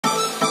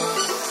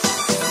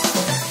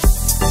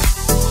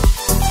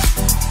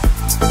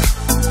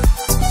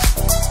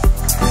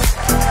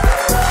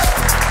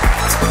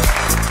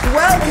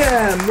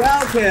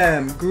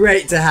Welcome!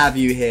 Great to have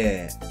you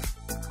here.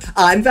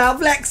 I'm Val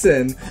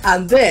Flexen,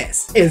 and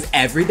this is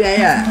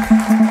Everyday Earth.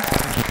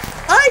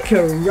 Ay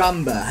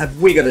caramba, have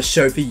we got a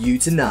show for you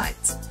tonight.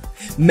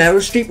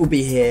 Meryl Streep will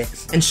be here,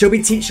 and she'll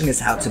be teaching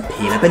us how to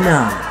peel a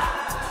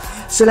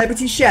banana.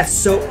 Celebrity chef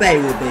Salt Bae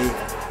will be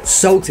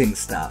salting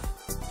stuff.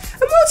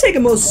 And we'll take a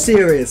more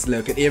serious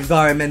look at the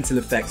environmental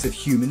effects of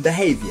human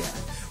behaviour,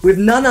 with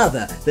none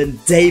other than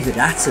David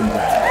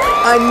Attenborough.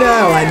 I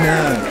know.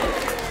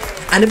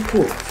 And of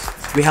course,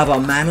 we have our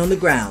man on the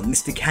ground,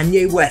 Mr.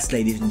 Kanye West,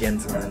 ladies and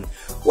gentlemen.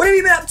 What have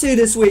you been up to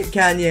this week,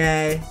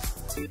 Kanye?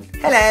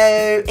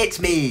 Hello, it's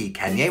me,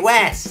 Kanye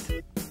West.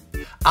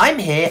 I'm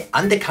here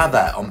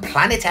undercover on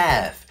planet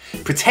Earth,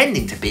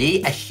 pretending to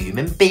be a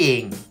human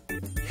being.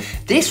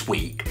 This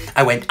week,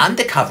 I went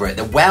undercover at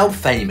the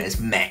world-famous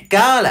Met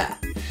Gala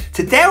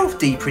to delve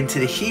deeper into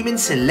the human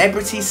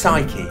celebrity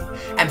psyche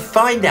and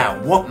find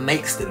out what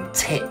makes them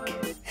tick.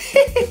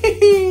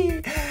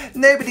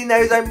 Nobody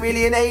knows I'm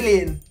really an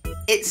alien.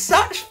 It's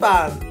such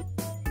fun.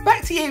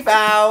 Back to you,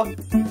 Val.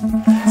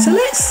 So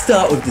let's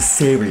start with the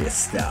serious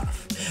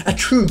stuff. A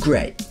true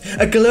great,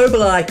 a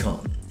global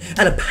icon,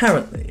 and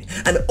apparently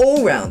an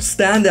all-round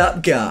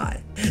stand-up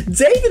guy.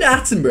 David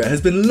Attenborough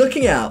has been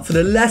looking out for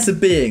the lesser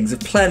beings of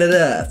planet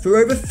Earth for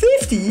over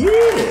 50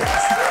 years.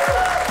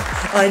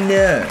 I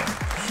know,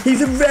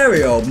 he's a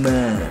very old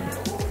man.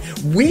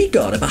 We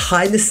got a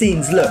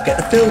behind-the-scenes look at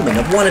the filming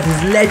of one of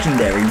his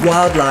legendary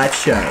wildlife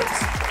shows.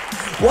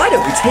 Why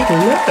don't we take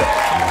a look?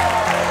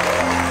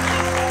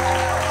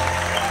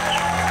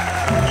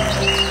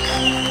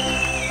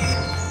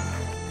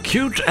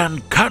 Cute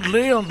and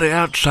cuddly on the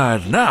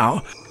outside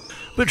now,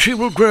 but she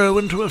will grow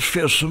into a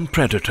fearsome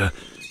predator.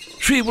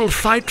 She will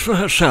fight for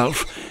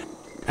herself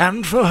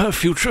and for her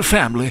future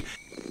family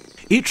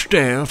each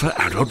day of her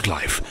adult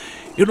life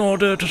in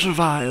order to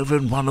survive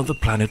in one of the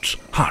planet's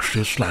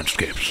harshest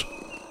landscapes.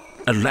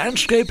 A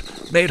landscape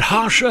made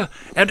harsher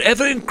and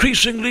ever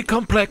increasingly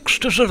complex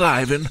to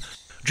survive in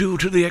due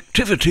to the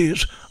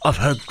activities of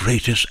her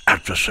greatest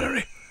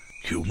adversary,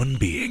 human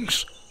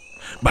beings.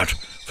 But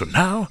for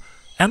now,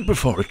 and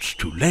before it's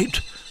too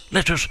late,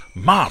 let us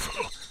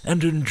marvel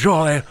and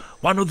enjoy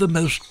one of the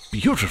most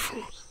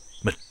beautiful,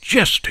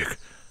 majestic,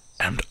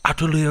 and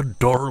utterly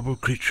adorable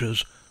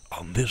creatures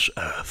on this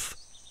earth.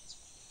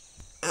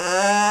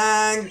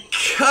 And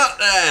cut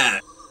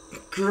that!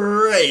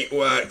 Great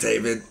work,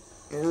 David.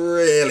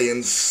 Really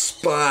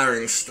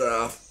inspiring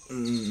stuff.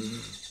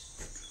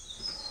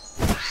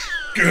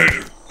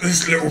 Good.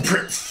 This little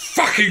prick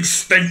fucking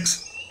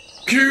stinks.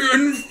 Cute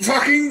and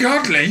fucking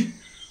cuddly.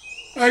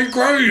 They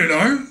grow, you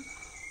know.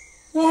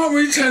 Why aren't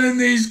we telling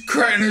these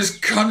cretinous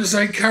cunts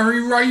they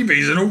carry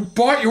rabies and will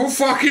bite your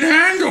fucking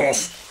hand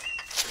off?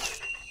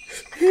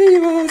 Here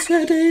you are,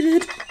 Sir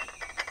David.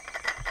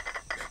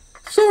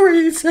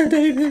 Sorry, Sir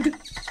David.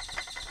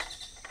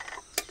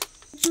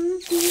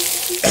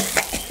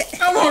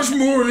 How much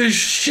more of this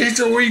shit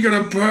are we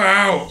gonna put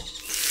out?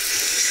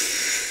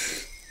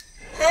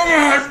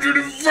 I'm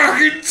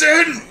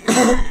 110.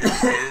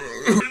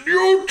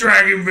 You're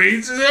dragging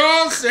me to the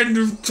arse end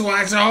of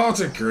twat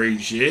article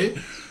each year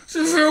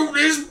to film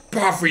this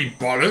puffy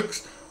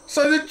bollocks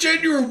so the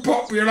general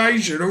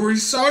population will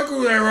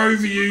recycle their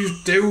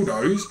overused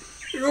dildos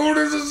in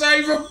order to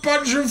save a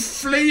bunch of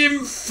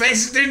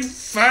flea-infested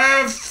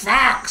fur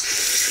fucks.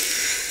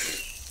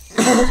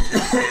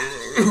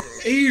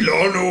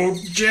 Elon or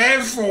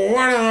Jeff or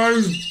one of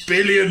those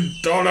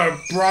billion-dollar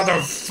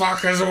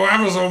brother-fuckers will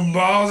have us on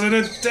Mars in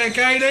a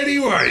decade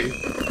anyway.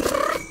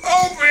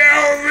 I'll be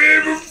out of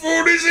here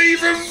before this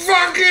even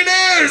fucking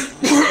airs.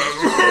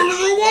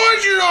 So why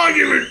should I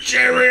give a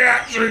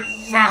geriatric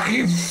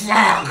fucking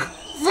fuck?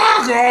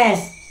 Fuck off!